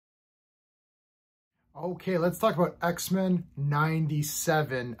Okay, let's talk about X-Men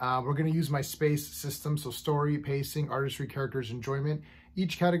 97. We're going to use my space system, so story, pacing, artistry, characters, enjoyment.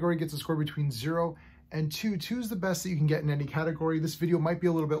 Each category gets a score between 0 and 2. 2 is the best that you can get in any category. This video might be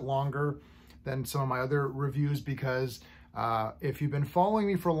a little bit longer than some of my other reviews because if you've been following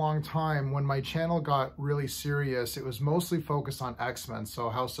me for a long time, when my channel got really serious, it was mostly focused on X-Men. So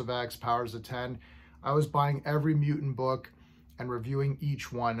House of X, Powers of 10. I was buying every mutant book and reviewing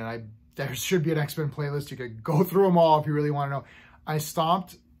each one, and there should be an X-Men playlist. You could go through them all if you really want to know. I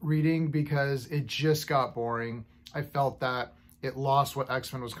stopped reading because it just got boring. I felt that it lost what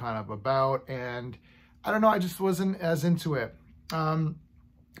X-Men was kind of about, and I don't know, I just wasn't as into it.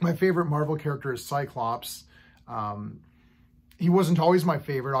 My favorite Marvel character is Cyclops. He wasn't always my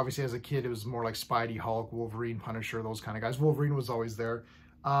favorite. Obviously, as a kid, it was more like Spidey, Hulk, Wolverine, Punisher, those kind of guys. Wolverine was always there.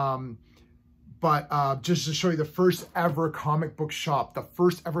 But just to show you the first ever comic book shop, the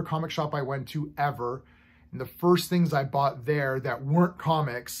first ever comic shop I went to ever, and the first things I bought there that weren't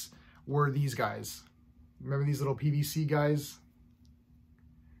comics were these guys. Remember these little PVC guys?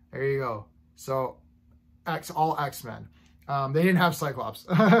 There you go. So, all X-Men. They didn't have Cyclops.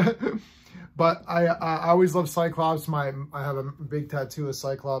 But I always loved Cyclops. I have a big tattoo of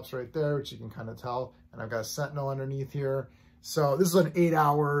Cyclops right there, which you can kind of tell. And I've got a Sentinel underneath here. So this is an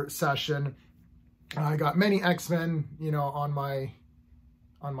 8-hour session. I got many X-Men, you know, on my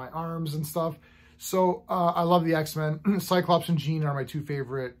arms and stuff. So I love the X-Men. Cyclops and Jean are my two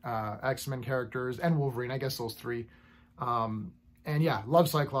favorite X-Men characters, and Wolverine, I guess those three. And yeah, love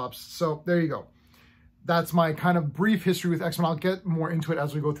Cyclops. So there you go. That's my kind of brief history with X-Men. I'll get more into it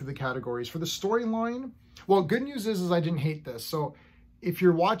as we go through the categories. For the storyline, well, good news is I didn't hate this. So if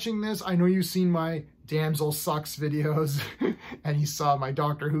you're watching this, I know you've seen my Damsel Sucks videos and you saw my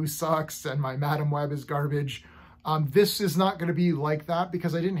Doctor Who sucks and my Madam Web is garbage. This is not going to be like that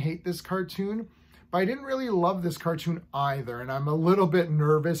because I didn't hate this cartoon, but I didn't really love this cartoon either. And I'm a little bit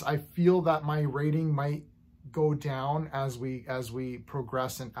nervous. I feel that my rating might go down as we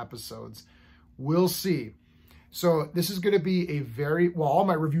progress in episodes. We'll see. So this is going to be a very, well, all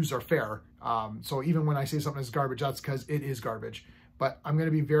my reviews are fair. So even when I say something is garbage, that's because it is garbage. But I'm going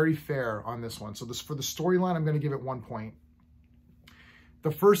to be very fair on this one. So for the storyline, I'm going to give it 1 point.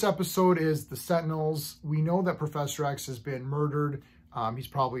 The first episode is the Sentinels. We know that Professor X has been murdered. He's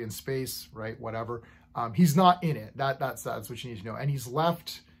probably in space, right? Whatever. He's not in it. That's what you need to know. And he's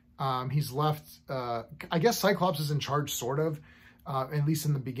left, I guess Cyclops is in charge, sort of, at least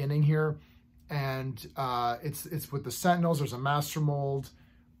in the beginning here. And it's with the Sentinels. There's a master mold.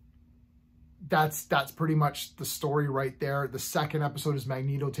 That's pretty much the story right there. The second episode is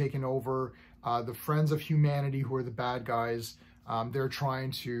Magneto taking over. The Friends of Humanity, who are the bad guys, they're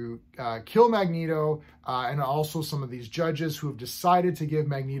trying to kill Magneto, and also some of these judges who have decided to give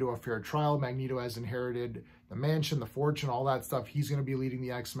Magneto a fair trial. Magneto has inherited the mansion, the fortune, all that stuff. He's going to be leading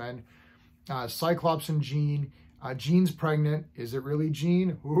the X-Men. Cyclops and Jean. Jean's pregnant. Is it really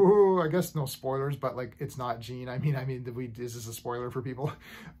Jean? Ooh, I guess no spoilers, but like it's not Jean. I mean, is this a spoiler for people?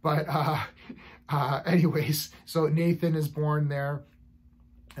 But anyways, so Nathan is born there.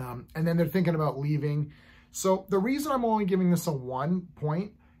 And then they're thinking about leaving. So the reason I'm only giving this a 1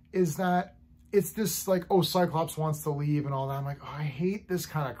 point is that it's this like, oh, Cyclops wants to leave and all that. I'm like, oh, I hate this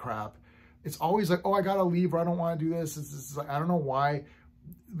kind of crap. It's always like, oh, I got to leave, or I don't want to do this. It's like, I don't know why.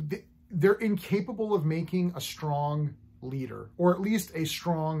 They're incapable of making a strong leader, or at least a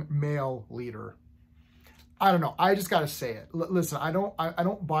strong male leader. I don't know. I just got to say it. Listen, I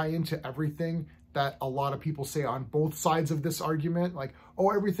don't buy into everything that a lot of people say on both sides of this argument. Like,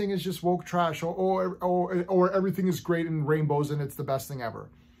 oh, everything is just woke trash, or everything is great and rainbows and it's the best thing ever.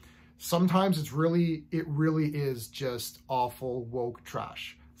 Sometimes it really is just awful woke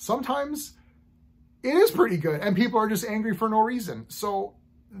trash. Sometimes it is pretty good and people are just angry for no reason. So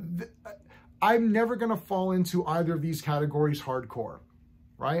I'm never going to fall into either of these categories hardcore,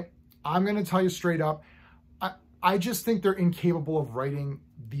 right? I'm going to tell you straight up, I just think they're incapable of writing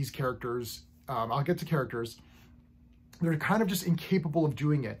these characters. I'll get to characters. They're kind of just incapable of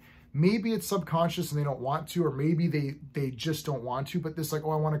doing it. Maybe it's subconscious and they don't want to, or maybe they just don't want to, but this like,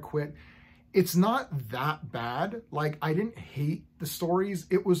 oh, I want to quit. It's not that bad. Like, I didn't hate the stories.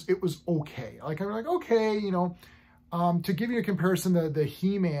 It was okay. Like, I'm like, okay, you know. To give you a comparison, the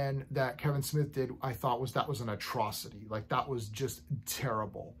He-Man that Kevin Smith did, I thought that was an atrocity. Like, that was just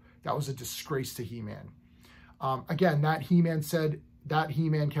terrible. That was a disgrace to He-Man. Again, that He-Man,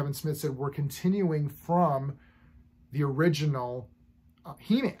 Kevin Smith said, we're continuing from the original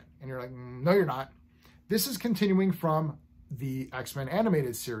He-Man. And you're like, no, you're not. This is continuing from the X-Men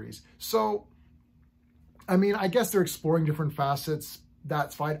animated series. So, I mean, I guess they're exploring different facets.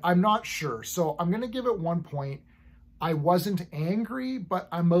 that's fine. I'm not sure. So I'm going to give it 1 point. I wasn't angry, but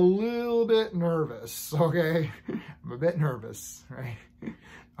I'm a little bit nervous, okay? I'm a bit nervous, right?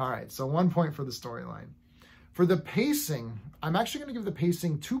 All right, so 1 point for the storyline. For the pacing, I'm actually going to give the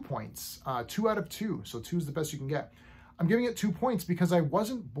pacing 2 points, 2 out of 2. So 2 is the best you can get. I'm giving it 2 points because I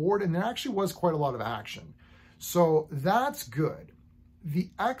wasn't bored and there actually was quite a lot of action. So that's good. The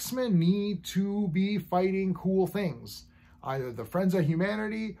X-Men need to be fighting cool things, either the Friends of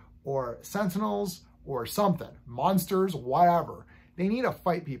Humanity or Sentinels or something, monsters, whatever. They need to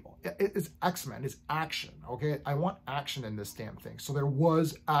fight people. It's X-Men, it's action, okay? I want action in this damn thing. So there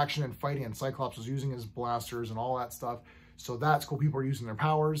was action and fighting, and Cyclops was using his blasters and all that stuff. So that's cool. People are using their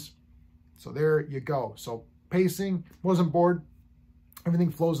powers. So there you go. So pacing, wasn't bored. Everything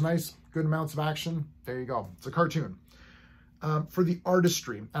flows nice, good amounts of action. There you go. It's a cartoon. For the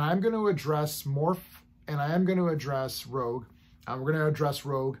artistry, and I'm going to address Morph, and I am going to address Rogue. We're going to address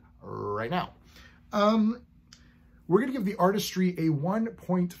Rogue right now. We're going to give the artistry a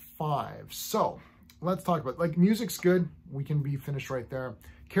 1.5. So let's talk about, like, music's good. We can be finished right there.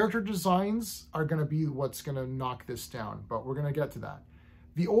 Character designs are going to be what's going to knock this down, but we're going to get to that.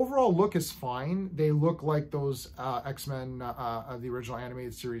 The overall look is fine. They look like those X-Men, the original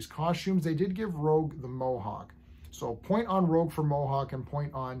animated series costumes. They did give Rogue the Mohawk. So point on Rogue for Mohawk and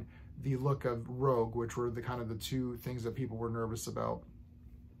point on the look of Rogue, which were the kind of the two things that people were nervous about.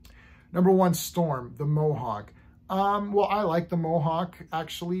 Number 1, Storm, the Mohawk. Well, I like the Mohawk,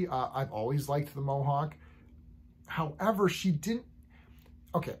 actually. I've always liked the Mohawk. However, she didn't...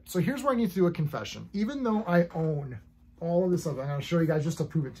 Okay, so here's where I need to do a confession. Even though I own all of this stuff, I'm going to show you guys just to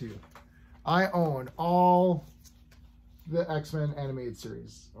prove it to you. I own all the X-Men animated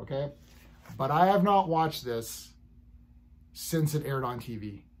series, okay? But I have not watched this since it aired on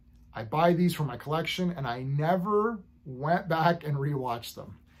TV. I buy these for my collection, and I never went back and rewatched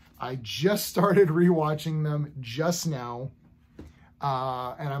them. I just started rewatching them just now,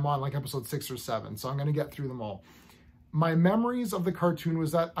 and I'm on like episode 6 or 7, so I'm going to get through them all. My memories of the cartoon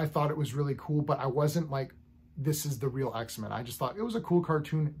was that I thought it was really cool, but I wasn't like, this is the real X-Men. I just thought it was a cool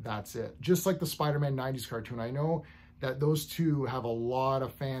cartoon, that's it. Just like the Spider-Man 90s cartoon. I know that those two have a lot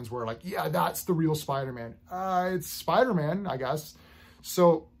of fans where like, yeah, that's the real Spider-Man. It's Spider-Man, I guess.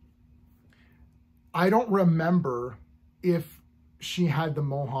 So I don't remember if she had the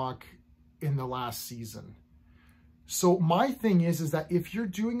Mohawk in the last season. So my thing is that if you're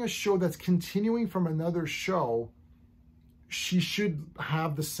doing a show that's continuing from another show, she should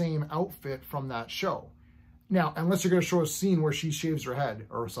have the same outfit from that show. Now, unless you're going to show a scene where she shaves her head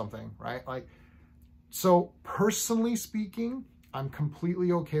or something, right? Like, so personally speaking, I'm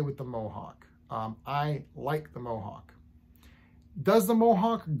completely okay with the Mohawk. I like the Mohawk. Does the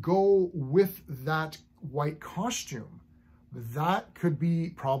Mohawk go with that white costume? That could be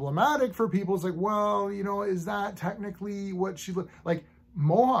problematic for people. It's like, well, you know, is that technically what she looked like?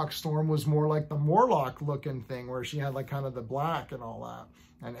 Mohawk Storm was more like the Morlock looking thing where she had like kind of the black and all that.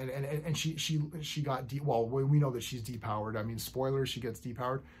 And she got well, we know that she's depowered. I mean, spoilers, she gets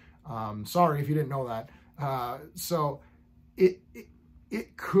depowered. Sorry if you didn't know that. So it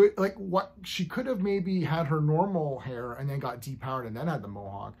could, like, what she could have maybe had her normal hair and then got depowered and then had the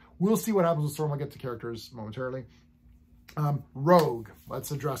Mohawk. We'll see what happens with Storm. I'll get to characters momentarily. Rogue,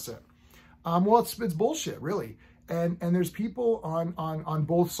 let's address it. Well, it's bullshit, really. And there's people on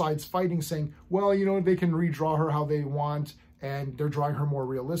both sides fighting, saying, well, you know, they can redraw her how they want, and they're drawing her more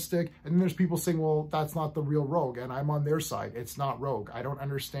realistic. And then there's people saying, well, that's not the real Rogue, and I'm on their side. It's not Rogue. I don't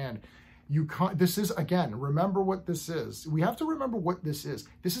understand. You can't, this is, again, remember what this is. We have to remember what this is.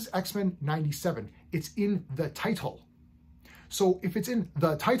 This is X-Men 97. It's in the title. So if it's in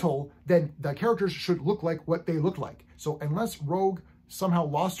the title, then the characters should look like what they look like. So unless Rogue somehow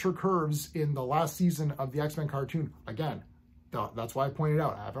lost her curves in the last season of the X-Men cartoon, again, that's why I pointed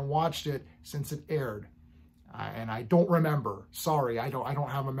out, I haven't watched it since it aired. And I don't remember. Sorry, I don't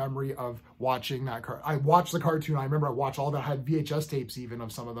have a memory of watching that. I watched the cartoon. I remember I watched all that. I had VHS tapes even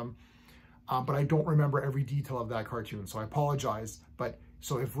of some of them. But I don't remember every detail of that cartoon. So I apologize. But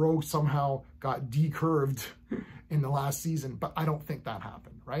so if Rogue somehow got decurved in the last season, but I don't think that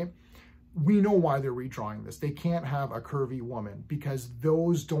happened, right? We know why they're redrawing this. They can't have a curvy woman because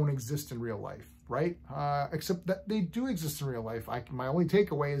those don't exist in real life, right? Except that they do exist in real life. My only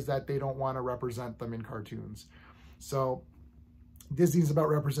takeaway is that they don't want to represent them in cartoons. So Disney's about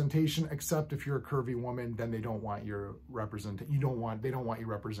representation, except if you're a curvy woman, then they don't want your represented. They don't want you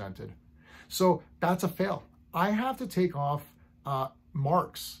represented. So that's a fail. I have to take off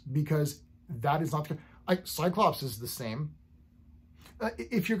marks because that is not the, Cyclops is the same.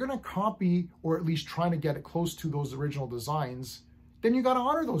 If you're going to copy or at least trying to get it close to those original designs, then you got to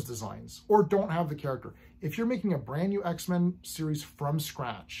honor those designs or don't have the character. If you're making a brand new X-Men series from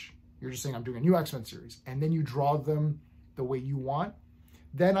scratch, you're just saying, I'm doing a new X-Men series, and then you draw them the way you want,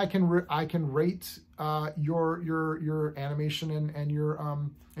 then I can rate your animation and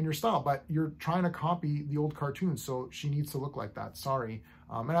your style. But you're trying to copy the old cartoons, so she needs to look like that. Sorry.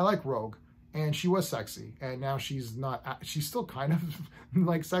 And I like Rogue, and she was sexy, and now she's not. She's still kind of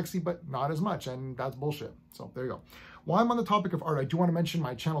like sexy, but not as much, and that's bullshit. So there you go. While I'm on the topic of art, I do want to mention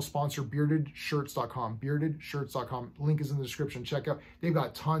my channel sponsor, beardedshirts.com. Beardedshirts.com. Link is in the description. Check out. They've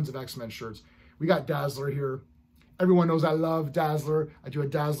got tons of X-Men shirts. We got Dazzler here. Everyone knows I love Dazzler. I do a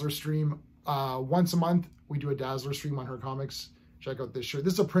Dazzler stream once a month. We do a Dazzler stream on her comics. Check out this shirt.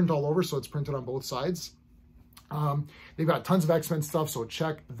 This is a print all over, so it's printed on both sides. They've got tons of X-Men stuff, so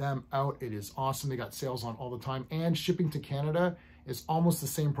check them out. It is awesome. They got sales on all the time, and shipping to Canada is almost the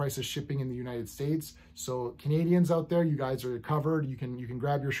same price as shipping in the United States. So Canadians out there, you guys are covered. You can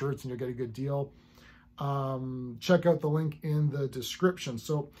grab your shirts and you'll get a good deal. Check out the link in the description.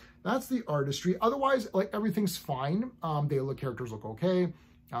 So that's the artistry. Otherwise, like, everything's fine. Characters look okay.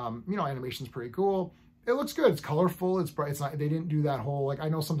 You know, animation's pretty cool. It looks good. It's colorful. It's bright. It's not. They didn't do that whole, like, I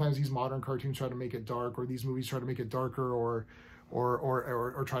know sometimes these modern cartoons try to make it dark, or these movies try to make it darker, or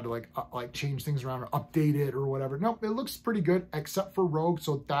try to like change things around or update it or whatever. No, it looks pretty good except for Rogue,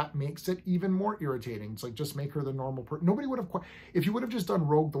 so that makes it even more irritating. It's like, just make her the normal person. Nobody would have, if you would have just done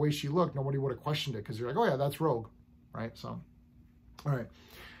Rogue the way she looked, nobody would have questioned it, because you're like, oh yeah, that's Rogue, right? So, all right.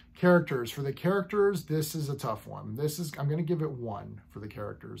 Characters. For the characters, this is a tough one. I'm going to give it 1 for the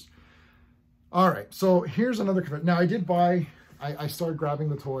characters. All right, so here's another. Now, I did buy, I started grabbing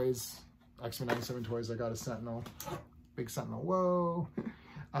the toys, X-Men 97 toys. I got a Sentinel, big Sentinel, whoa.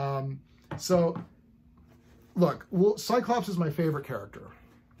 So, look, Cyclops is my favorite character.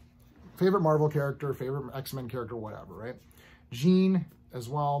 Favorite Marvel character, favorite X-Men character, whatever, right? Jean as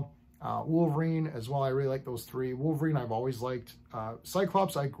well. Wolverine as well. I really like those 3. Wolverine I've always liked.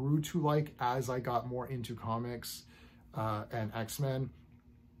 Cyclops I grew to like as I got more into comics and X-Men.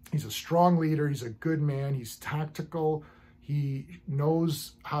 He's a strong leader. He's a good man. He's tactical. He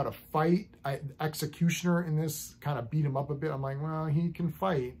knows how to fight. Executioner in this kind of beat him up a bit. I'm like, well, he can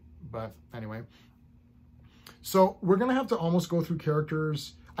fight. But anyway. So we're going to have to almost go through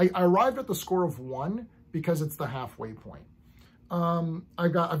characters. I arrived at the score of 1 because it's the halfway point. I'm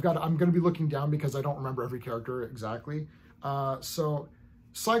going to be looking down because I don't remember every character exactly. So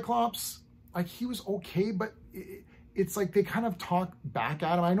Cyclops, like, he was okay, but it's like they kind of talk back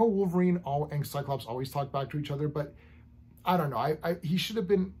at him. I know Wolverine and Cyclops always talk back to each other, but I don't know. He should have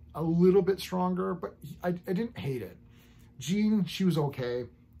been a little bit stronger, but I didn't hate it. Jean, she was okay.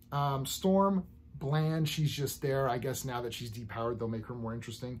 Storm, bland. She's just there. I guess now that she's depowered, they'll make her more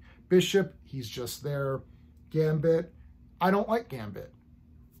interesting. Bishop, he's just there. Gambit, I don't like Gambit.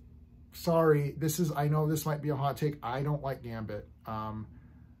 Sorry, I know this might be a hot take. I don't like Gambit. And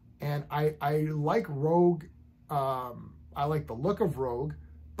I like Rogue. I like the look of Rogue,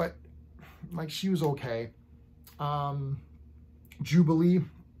 but like, she was okay. Jubilee,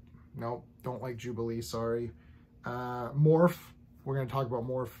 no, don't like Jubilee, sorry. Morph, we're going to talk about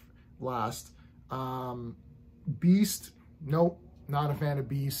Morph last. Beast, nope, not a fan of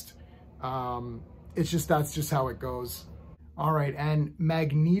Beast. That's just how it goes. All right, and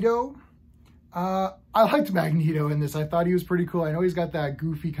Magneto, I liked Magneto in this. I thought he was pretty cool. I know he's got that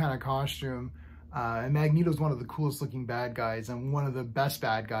goofy kind of costume. And Magneto's one of the coolest looking bad guys and one of the best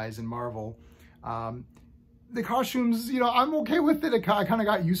bad guys in Marvel. The costumes, you know, I'm okay with it. I kind of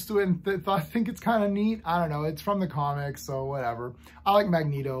got used to it and I think it's kind of neat. I don't know. It's from the comics, so whatever. I like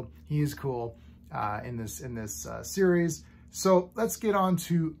Magneto. He is cool in this series. So let's get on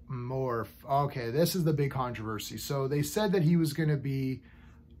to Morph. Okay, this is the big controversy. So they said that he was going to be,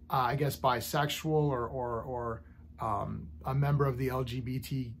 I guess, bisexual or a member of the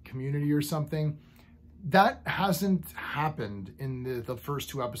LGBT community or something. That hasn't happened in the first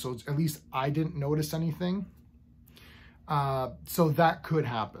 2 episodes. At least I didn't notice anything. So that could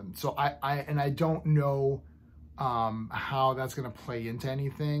happen. So I don't know how that's going to play into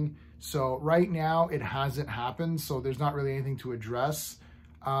anything. So right now it hasn't happened. So there's not really anything to address.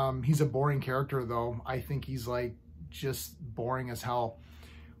 He's a boring character though. I think he's like just boring as hell.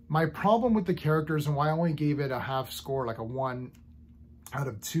 My problem with the characters and why I only gave it a half score, like a 1 out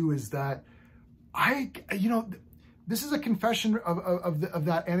of 2, is that this is a confession of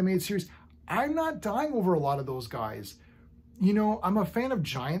that animated series. I'm not dying over a lot of those guys. You know, I'm a fan of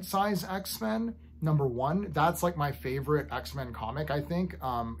giant size X-Men, #1. That's like my favorite X-Men comic, I think.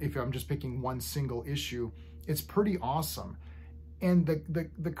 If I'm just picking one single issue, it's pretty awesome. And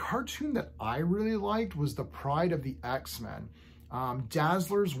the cartoon that I really liked was The Pride of the X-Men.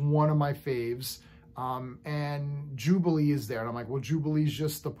 Dazzler's one of my faves. And Jubilee is there. And I'm like, well, Jubilee's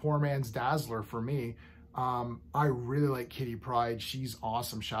just the poor man's Dazzler for me. I really like Kitty Pryde. She's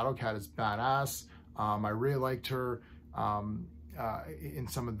awesome. Shadowcat is badass. I really liked her in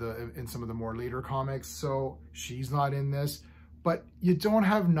some of the more later comics. So she's not in this. But you don't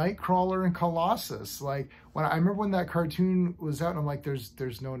have Nightcrawler and Colossus. Like, I remember when that cartoon was out, and I'm like,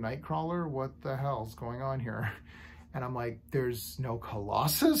 there's no Nightcrawler? What the hell's going on here? And I'm like, there's no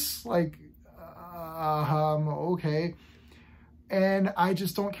Colossus? Like, okay. And I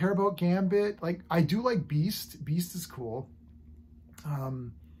just don't care about Gambit. Like, I do like Beast. Beast is cool.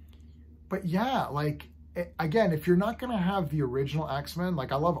 But yeah, like, again, if you're not going to have the original X-Men,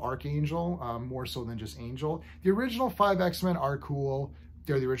 like I love Archangel more so than just Angel. The original 5 X-Men are cool.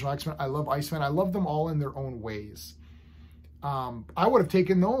 They're the original X-Men. I love Iceman. I love them all in their own ways. I would have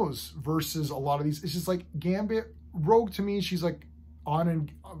taken those versus a lot of these. It's just like Gambit, Rogue to me, she's like on and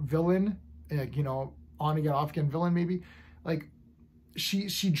villain, you know, on again, off again villain maybe. Like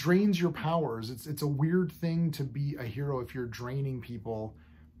she drains your powers. It's a weird thing to be a hero if you're draining people.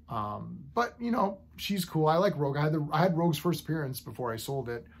 But you know, she's cool. I like Rogue. I had Rogue's first appearance before I sold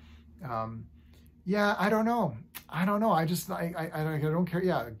it. Yeah, I don't know. I don't know. I don't care.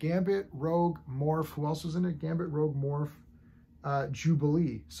 Yeah, Gambit, Rogue, Morph. Who else was in it? Gambit, Rogue, Morph,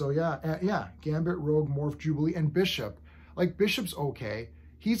 Jubilee. So yeah, Gambit, Rogue, Morph, Jubilee, and Bishop. Like Bishop's okay.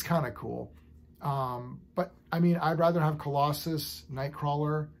 He's kind of cool. But I mean, I'd rather have Colossus,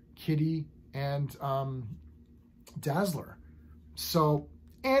 Nightcrawler, Kitty, and Dazzler. So.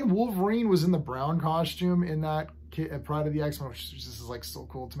 And Wolverine was in the brown costume in that Pride of the X-Men, which just is like so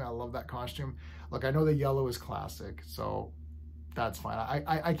cool to me. I love that costume. Look, I know the yellow is classic, so that's fine.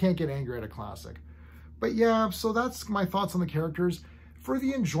 I can't get angry at a classic. But yeah, so that's my thoughts on the characters. For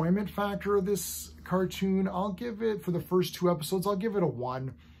the enjoyment factor of this cartoon, I'll give it, for the first 2 episodes, I'll give it a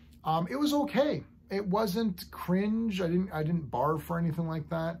 1. It was okay. It wasn't cringe. I didn't barf or anything like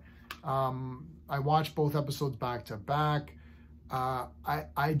that. I watched both episodes back to back.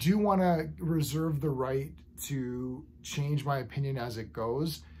 I do want to reserve the right to change my opinion as it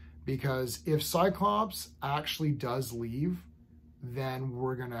goes, because if Cyclops actually does leave, then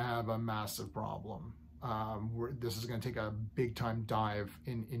we're going to have a massive problem. This is going to take a big time dive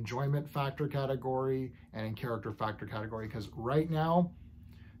in enjoyment factor category and in character factor category, because right now,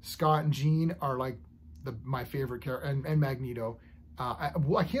 Scott and Jean are like my favorite character, and Magneto.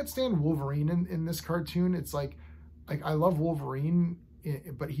 I can't stand Wolverine in this cartoon. It's like I love Wolverine,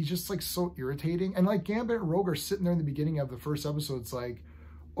 but he's just like so irritating. And like Gambit and Rogue are sitting there in the beginning of the first episode. It's like,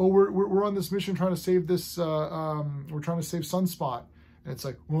 oh, we're on this mission trying to save this. We're trying to save Sunspot, and it's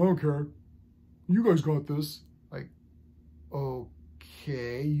like, well, I don't care. You guys got this. Like,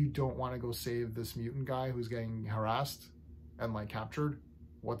 okay, you don't want to go save this mutant guy who's getting harassed and like captured?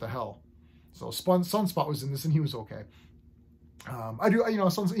 What the hell? So Sunspot was in this, and he was okay. I do, you know,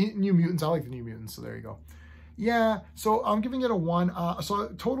 New Mutants. I like the New Mutants, so there you go. Yeah, so I'm giving it a 1. So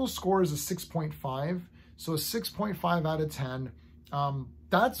total score is a 6.5. So a 6.5 out of 10.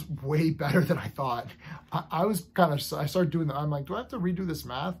 That's way better than I thought. I was kind of, I started doing that. I'm like, do I have to redo this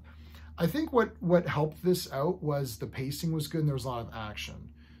math? I think what helped this out was the pacing was good and there was a lot of action.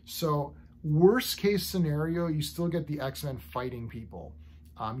 So worst case scenario, you still get the X-Men fighting people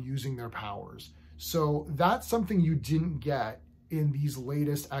using their powers. So that's something you didn't get in these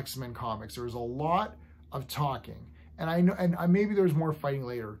latest X-Men comics. There was a lot of talking, and I know, and maybe there's more fighting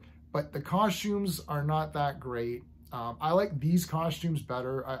later, but the costumes are not that great. I like these costumes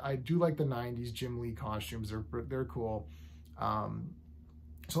better. I do like the 90s Jim Lee costumes. They're cool.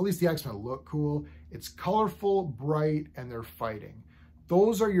 So at least the X-Men look cool. It's colorful, bright, and they're fighting.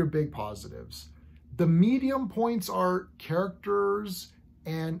 Those are your big positives. The medium points are characters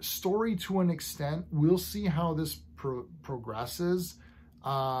and story to an extent. We'll see how this progresses.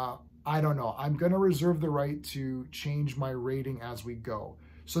 I don't know. I'm going to reserve the right to change my rating as we go.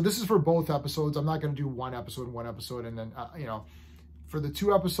 So this is for both episodes. I'm not going to do one episode, and then, you know, for the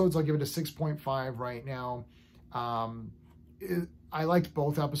 2 episodes, I'll give it a 6.5 right now. I liked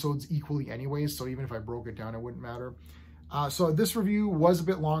both episodes equally anyways, so even if I broke it down, it wouldn't matter. So this review was a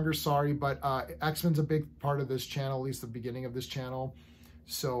bit longer, sorry, but X-Men's a big part of this channel, at least the beginning of this channel.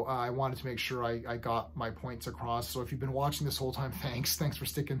 So I wanted to make sure I got my points across. So if you've been watching this whole time, thanks for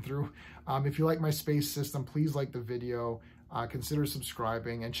sticking through. If you like my space system, please like the video, consider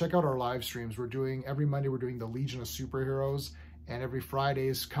subscribing, and check out our live streams. Every Monday, we're doing the Legion of Superheroes, and every Friday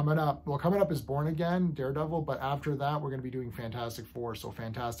is coming up. Well, coming up is Born Again, Daredevil, but after that, we're going to be doing Fantastic Four. So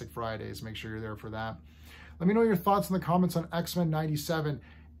Fantastic Fridays, make sure you're there for that. Let me know your thoughts in the comments on X-Men 97.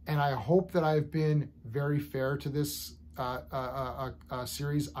 And I hope that I've been very fair to this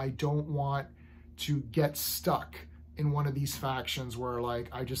series. I don't want to get stuck in one of these factions where like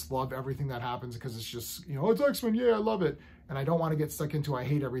I just love everything that happens because it's just, you know, it's X-Men, yeah, I love it. And I don't want to get stuck into I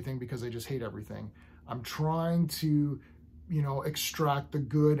hate everything because I just hate everything. I'm trying to, you know, extract the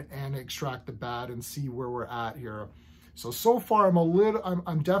good and extract the bad and see where we're at here. So far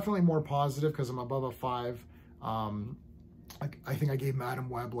I'm definitely more positive because I'm above a 5. I think I gave Madam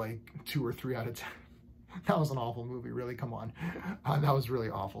Web like 2 or 3 out of 10. That was an awful movie, really, come on. That was really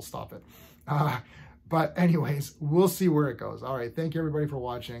awful, stop it. But anyways, we'll see where it goes. All right, thank you everybody for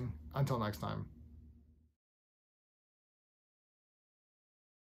watching. Until next time.